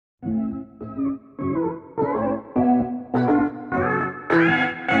Look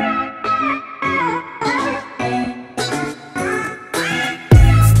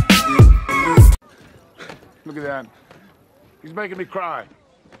at that. He's making me cry.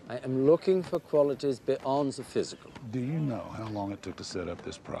 I am looking for qualities beyond the physical. Do you know how long it took to set up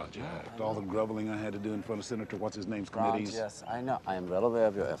this project? All the grubbling I had to do in front of Senator What's-His-Name's committees? Yes, I know. I am well aware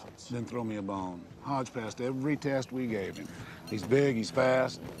of your efforts. Then throw me a bone. Hodge passed every test we gave him. He's big, he's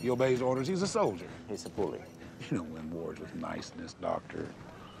fast, he obeys orders, he's a soldier. He's a bully. You don't win wars with niceness, Doctor.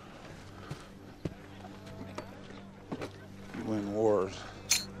 You win wars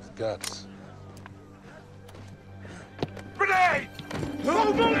with guts. Grenade!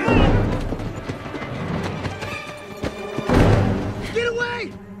 Move, move, move! Get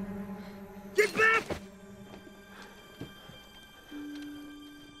away! Get back!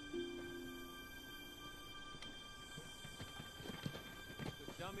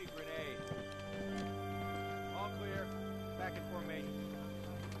 Dummy grenade. All clear. Back in formation.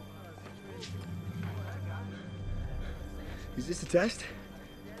 Is this a test?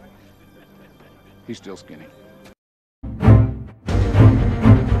 He's still skinny.